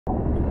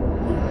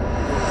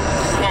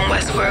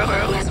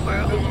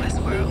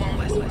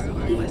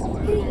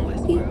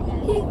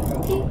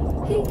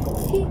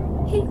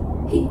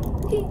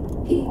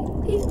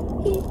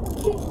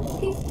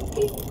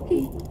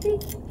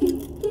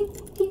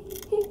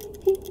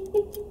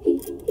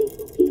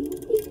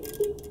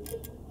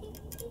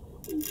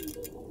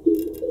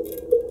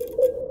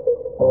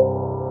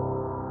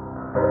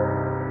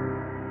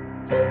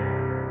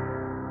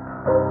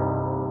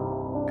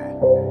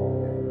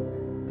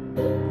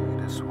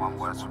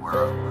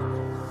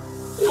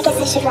I guess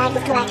I should ride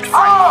with Lex.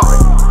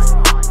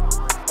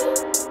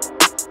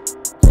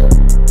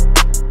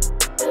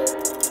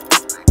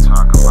 They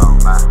talk about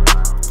man.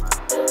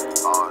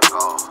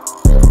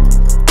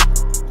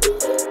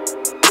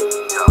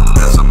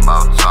 It's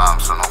about time,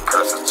 so no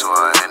curses to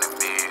our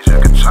enemies. You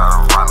can try to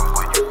run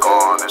where you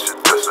going, it's your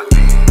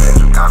destiny.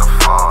 You gotta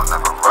fall,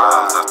 never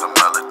rise, that's the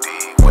melody.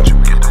 What you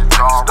get to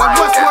wrong, get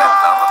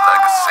another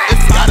legacy.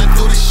 If you gotta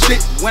do the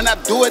shit, when I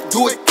do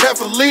it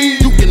carefully.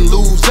 You can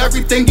lose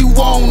everything you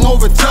own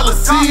over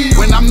jealousy.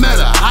 When I met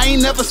her, I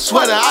ain't never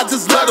sweat her, I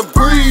just let her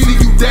breathe. See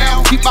you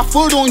down, keep my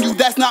foot on you,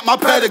 that's not my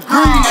pedigree.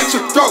 At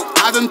your throat,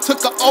 I done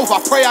took her oath,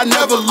 I pray I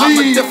never leave.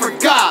 I'm a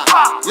different guy,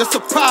 you're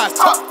surprised,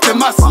 tucked in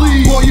my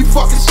sleeve. Boy, you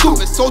fucking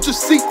stupid, sold your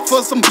seat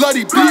for some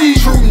bloody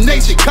beef. True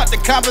nature, cut the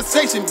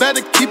conversation,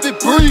 better keep it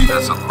brief.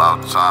 It's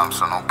about time,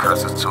 so no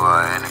curses to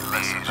our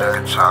enemies. You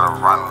can try to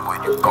run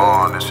where you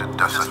going, it's your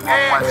destiny.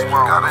 You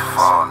gotta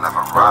fall,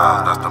 never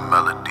rise, that's the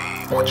melody.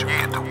 What you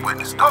get to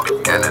witness, the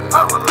beginning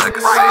of a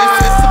legacy.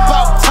 It's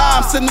about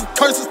time, send them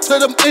curses to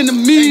them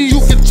enemies.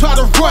 You can try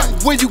to run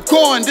where you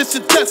going, this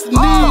your destiny.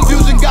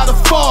 Confusion gotta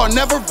fall,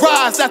 never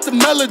rise, that's the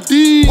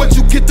melody. What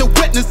you get to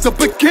witness, the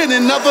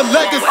beginning of a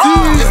legacy.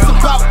 It's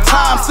about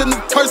time, send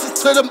them curses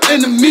to them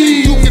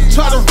enemies. You can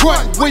try to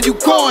run where you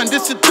going,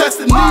 this your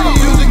destiny.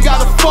 Confusion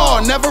gotta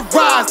fall, never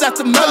rise,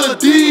 that's the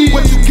melody.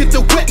 What you get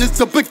to witness,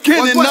 the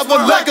beginning of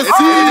a legacy.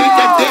 It ain't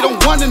that they don't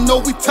wanna know,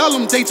 we tell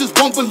them, they just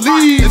won't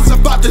believe. It's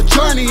about the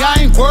journey,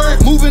 I ain't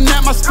worried, moving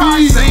at my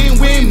speed. Saying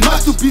we ain't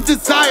much to be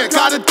desired,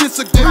 gotta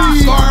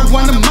disagree. Scarring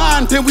one of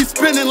mine, then we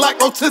spinning like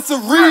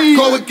rotisserie.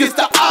 Go against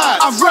the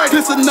odds, I'm ready,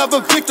 this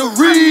another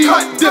victory.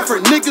 Cut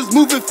different, niggas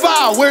moving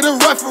foul, where the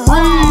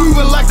referee.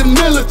 Moving like the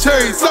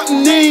military,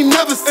 something they ain't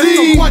never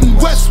seen. It's a one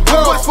West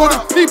world for the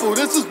people,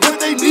 this is what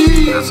they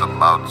need. It's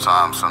about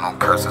time, so no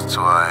curses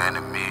to our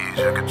enemies.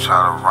 You can try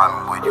to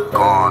run where you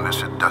going, it's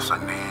your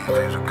destiny.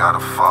 You gotta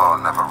fall,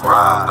 never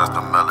rise, that's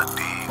the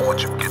melody.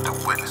 What you get to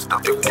witness, the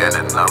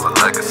beginning of a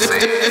legacy.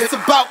 It's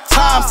about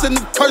time, send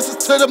them curses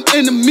to them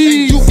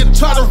enemies. You can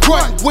try to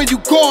run where you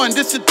going,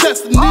 this your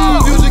destiny.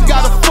 Confusion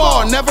gotta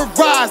fall, never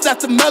rise,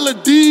 that's the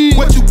melody.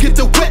 What you get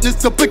to witness,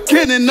 the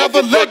beginning of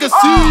a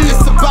legacy.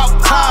 It's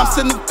about time,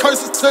 send them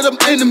curses to them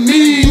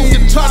enemies. You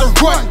can try to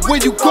run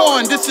where you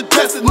going, this your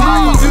destiny.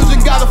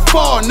 Confusion gotta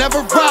fall, never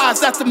rise,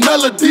 that's the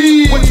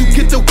melody. What you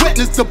get to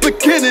witness, the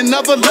beginning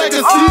of a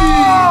legacy.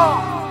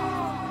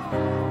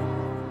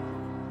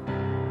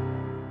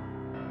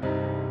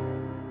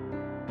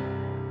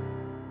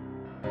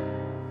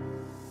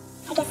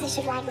 I guess I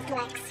should ride with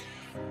Lex.